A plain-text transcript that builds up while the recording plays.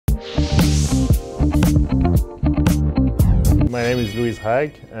is Louis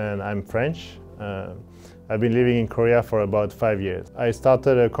Hague and I'm French. I've been living in Korea for about 5 years. I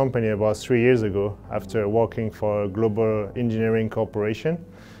started a company about 3 years ago after working for a global engineering corporation.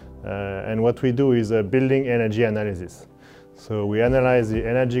 And what we do is a building energy analysis. So we analyze the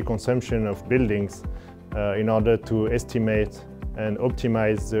energy consumption of buildings in order to estimate and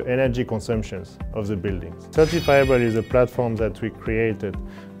optimize the energy consumptions of the buildings. Certifyble is a platform that we created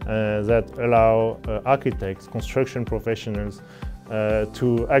that allow architects, construction professionals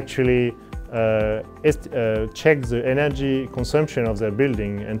to actually check the energy consumption of their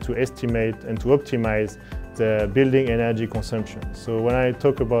building and to estimate and to optimize the building energy consumption. So when I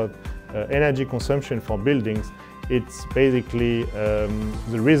talk about energy consumption for buildings, it's basically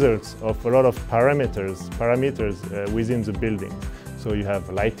the results of a lot of parameters within the building. So you have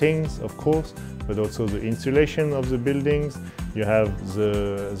lightings, of course, but also the insulation of the buildings. You have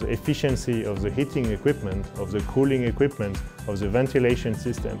the efficiency of the heating equipment, of the cooling equipment, of the ventilation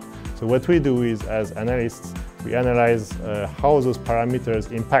system. So what we do is, as analysts, we analyze how those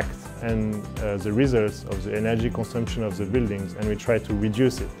parameters impact and the results of the energy consumption of the buildings, and we try to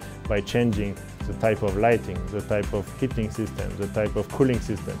reduce it by changing the type of lighting, the type of heating system, the type of cooling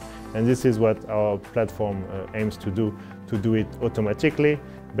system. And this is what our platform aims to do it automatically,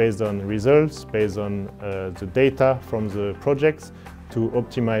 based on results, based on the data from the projects, to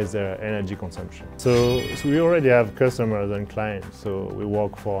optimize their energy consumption. So we already have customers and clients. So we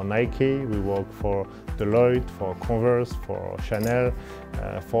work for Nike, we work for Deloitte, for Converse, for Chanel,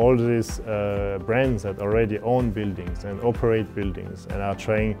 for all these brands that already own buildings and operate buildings and are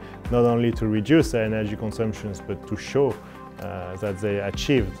trying not only to reduce their energy consumptions, but to show that they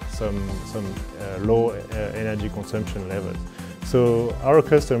achieved some low energy consumption levels. So our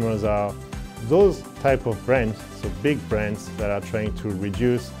customers are those type of brands, so big brands that are trying to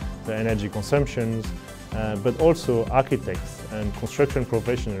reduce the energy consumptions, but also architects and construction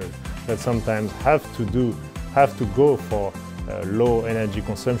professionals that sometimes have to go for low energy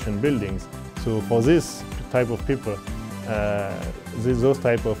consumption buildings. So for this type of people, those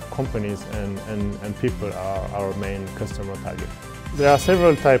type of companies and people are our main customer target. There are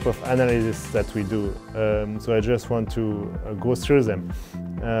several types of analysis that we do, so I just want to go through them.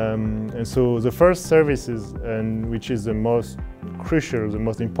 And so the first services, and which is the most crucial, the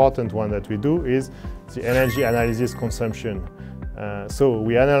most important one that we do, is the energy analysis consumption. So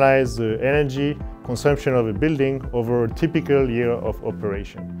we analyze the energy consumption of a building over a typical year of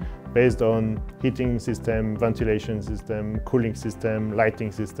operation, based on heating system, ventilation system, cooling system,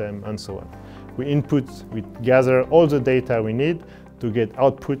 lighting system, and so on. We gather all the data we need to get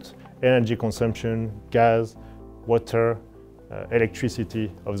output, energy consumption, gas, water,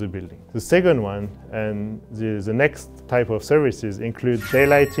 electricity of the building. The second one, and the next type of services, include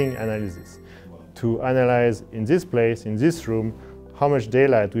daylighting analysis. To analyze in this place, in this room, how much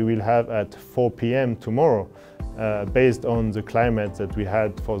daylight we will have at 4 p.m. tomorrow, based on the climate that we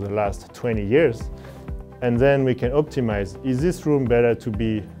had for the last 20 years. And then we can optimize, is this room better to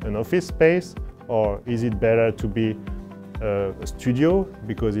be an office space, or is it better to be a studio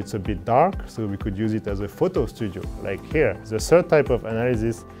because it's a bit dark, so we could use it as a photo studio, like here. The third type of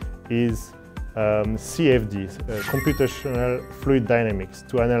analysis is CFD, computational fluid dynamics,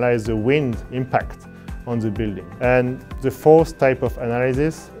 to analyze the wind impact on the building. And the fourth type of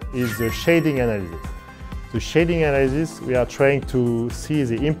analysis is the shading analysis. The shading analysis, we are trying to see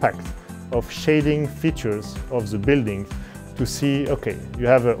the impact of shading features of the building to see, okay, you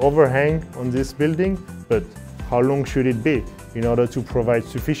have an overhang on this building, but how long should it be in order to provide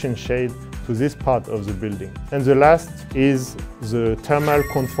sufficient shade to this part of the building? And the last is the thermal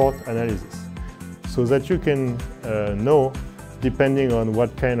comfort analysis, so that you can know, depending on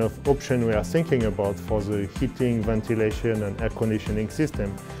what kind of option we are thinking about for the heating, ventilation, and air conditioning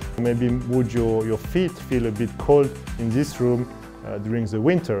system. Maybe would your feet feel a bit cold in this room during the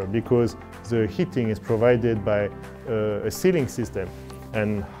winter because the heating is provided by a ceiling system?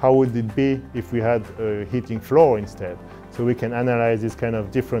 And how would it be if we had a heating floor instead? So we can analyze these kind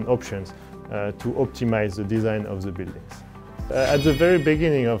of different options to optimize the design of the buildings. At the very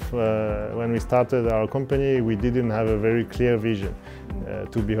beginning of when we started our company, we didn't have a very clear vision,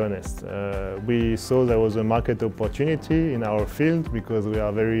 to be honest. We saw there was a market opportunity in our field because we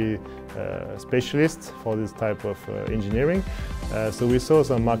are very specialists for this type of engineering. So we saw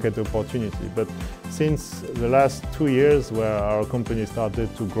some market opportunity. But since the last 2 years where our company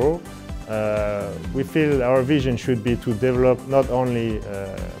started to grow, we feel our vision should be to develop not only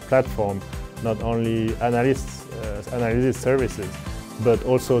a platform, not only analysis services, but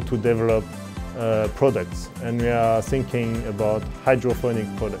also to develop products. And we are thinking about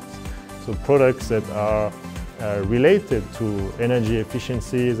hydrophonic products. So products that are related to energy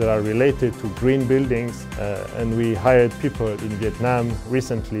efficiency, that are related to green buildings. And we hired people in Vietnam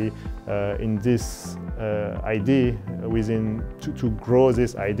recently in this idea, to grow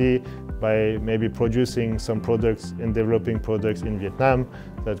this idea by maybe producing some products and developing products in Vietnam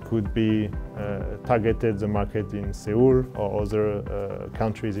that could be targeted the market in Seoul or other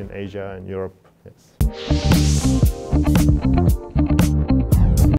countries in Asia and Europe. Yes.